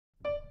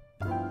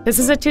This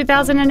is a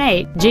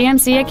 2008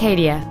 GMC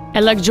Acadia,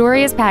 a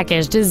luxurious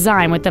package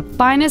designed with the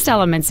finest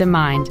elements in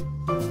mind.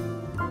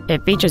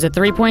 It features a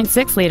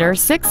 3.6-liter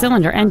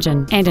six-cylinder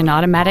engine and an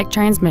automatic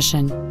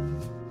transmission.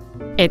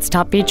 Its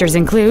top features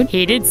include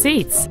heated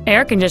seats,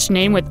 air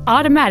conditioning with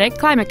automatic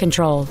climate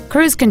control,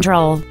 cruise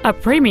control, a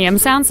premium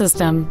sound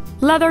system,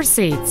 leather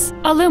seats,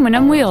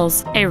 aluminum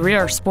wheels, a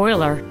rear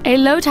spoiler, a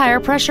low tire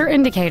pressure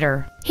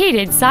indicator,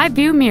 heated side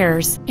view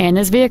mirrors, and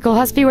this vehicle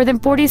has fewer than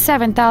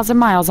 47,000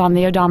 miles on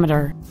the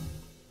odometer.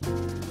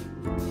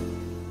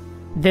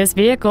 This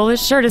vehicle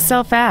is sure to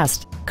sell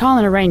fast. Call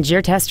and arrange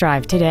your test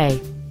drive today.